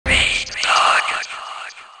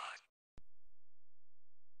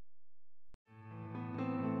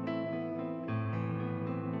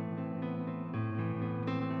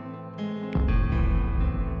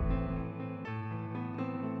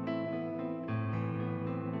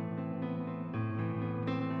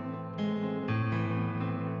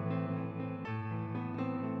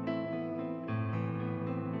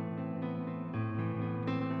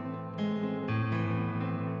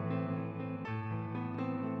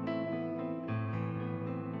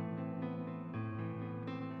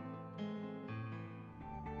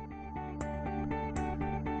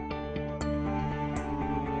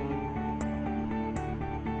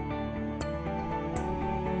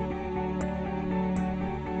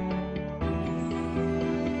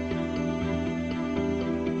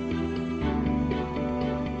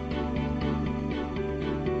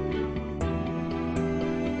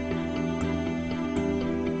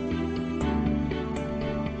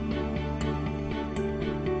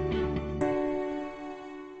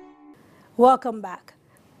Welcome back.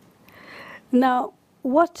 Now,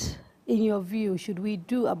 what, in your view, should we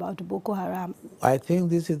do about Boko Haram? I think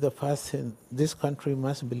this is the first thing. This country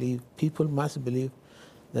must believe, people must believe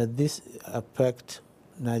that this affects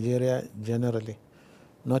Nigeria generally,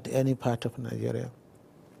 not any part of Nigeria,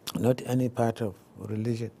 not any part of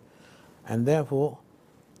religion. And therefore,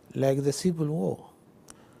 like the Civil War,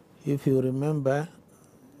 if you remember,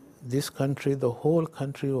 this country, the whole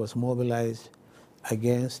country was mobilized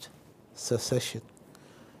against secession.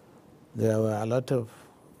 There were a lot of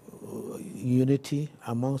unity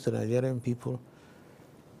amongst the Nigerian people,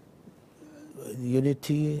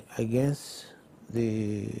 unity against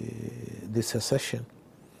the secession.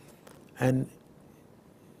 And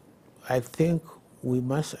I think we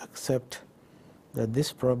must accept that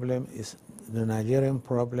this problem is the Nigerian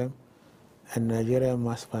problem, and Nigeria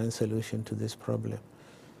must find a solution to this problem.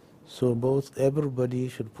 So everybody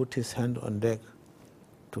should put his hand on deck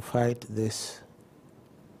to fight this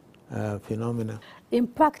phenomena. In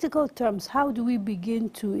practical terms, how do we begin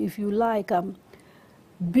to, if you like,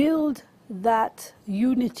 build that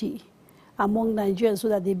unity among Nigerians so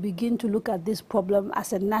that they begin to look at this problem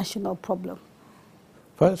as a national problem?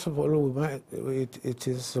 First of all, it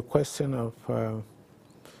is a question of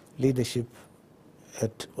leadership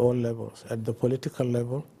at all levels. At the political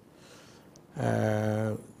level,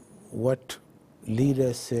 what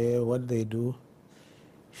leaders say, what they do,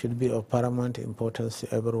 should be of paramount importance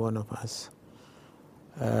to every one of us.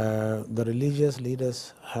 The religious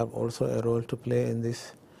leaders have also a role to play in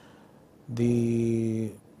this.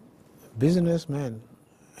 The businessmen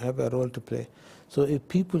have a role to play. So if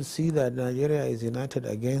people see that Nigeria is united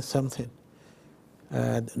against something,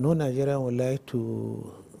 no Nigerian would like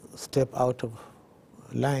to step out of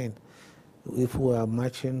line if we are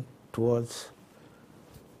marching towards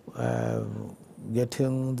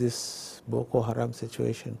getting this Boko Haram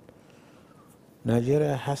situation.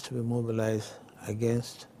 Nigeria has to be mobilized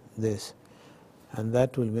against this, and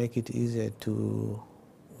that will make it easier to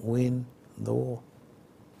win the war.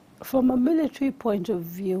 From a military point of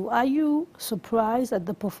view, are you surprised at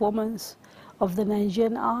the performance of the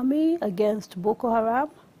Nigerian army against Boko Haram?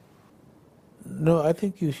 No, I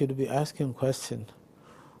think you should be asking questions.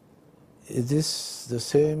 Is this the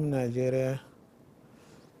same Nigeria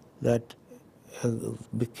that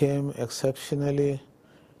became exceptionally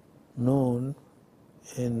known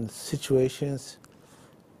in situations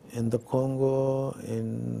in the Congo,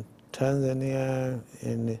 in Tanzania,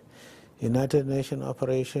 in United Nations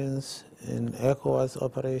operations, in ECOWAS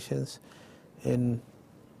operations, in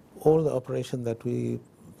all the operations that we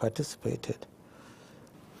participated?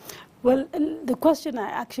 Well, the question I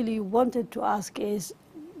actually wanted to ask is,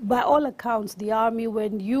 by all accounts, the army,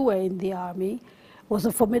 when you were in the army, was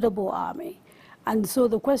a formidable army. And so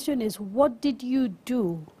the question is, what did you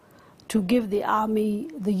do to give the army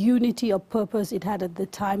the unity of purpose it had at the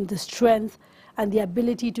time, the strength and the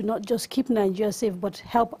ability to not just keep Nigeria safe, but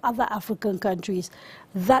help other African countries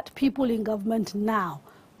that people in government now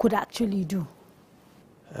could actually do?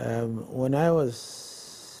 When I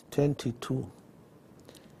was 22,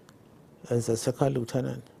 as a second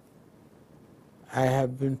lieutenant, I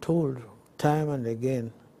have been told time and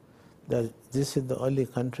again that this is the only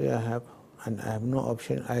country I have, and I have no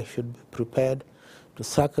option. I should be prepared to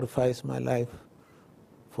sacrifice my life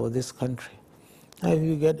for this country. Now, if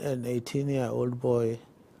you get an 18-year-old boy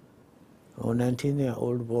or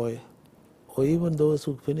 19-year-old boy, or even those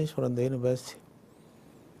who finish from the university,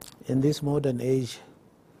 in this modern age,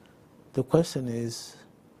 the question is,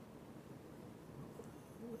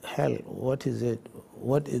 hell, what is it?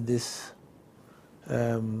 What is this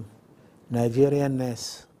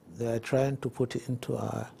Nigerianness they are trying to put into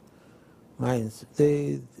our minds?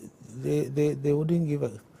 They wouldn't give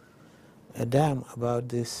a damn about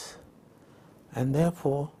this. And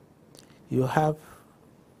therefore, you have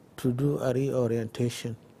to do a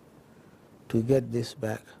reorientation to get this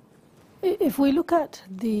back. If we look at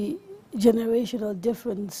the generational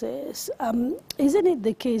differences, isn't it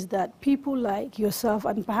the case that people like yourself,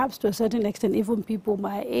 and perhaps to a certain extent even people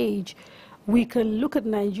my age, we can look at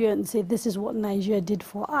Nigeria and say this is what Nigeria did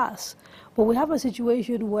for us, but we have a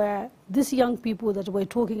situation where these young people that we're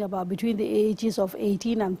talking about between the ages of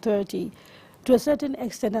 18 and 30, to a certain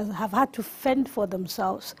extent have had to fend for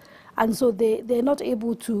themselves, and so they're not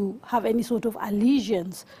able to have any sort of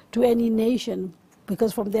allegiance to any nation,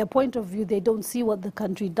 because from their point of view, they don't see what the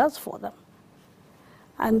country does for them.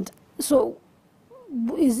 And so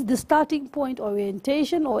is the starting point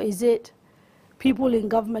orientation, or is it people in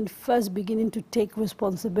government first beginning to take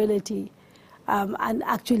responsibility and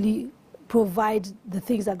actually provide the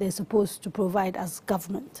things that they're supposed to provide as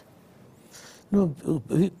government? No,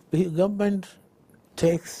 government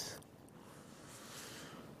takes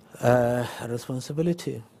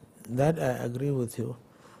responsibility. That I agree with you.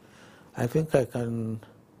 I think I can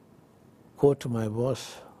quote my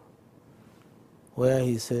boss where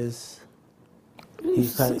he says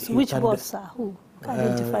which boss, sir? Who?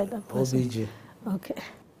 Identify that person. OBJ. Okay.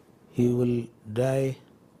 He will die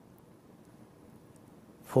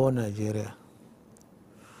for Nigeria,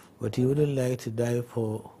 but he wouldn't like to die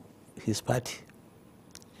for his party.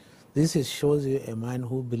 This shows you a man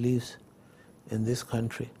who believes in this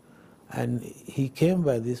country. And he came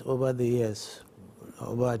by this over the years,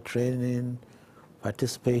 over training,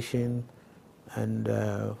 participation, and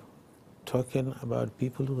talking about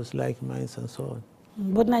people who's like minds and so on.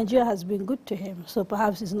 But Nigeria has been good to him, so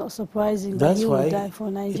perhaps it's not surprising that he will die for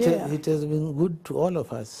Nigeria. It has been good to all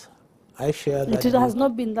of us. I share that. It has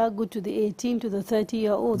not been that good to the 18 to the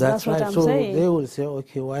 30-year-olds. That's right. What I'm so saying. They will say,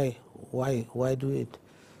 okay, why do it?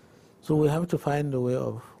 So we have to find a way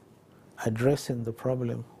of addressing the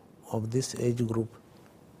problem of this age group.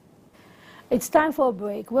 It's time for a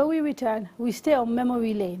break. When we return, we stay on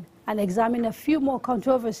memory lane and examine a few more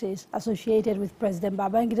controversies associated with President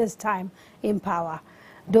Babangida's time in power.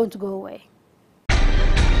 Don't go away.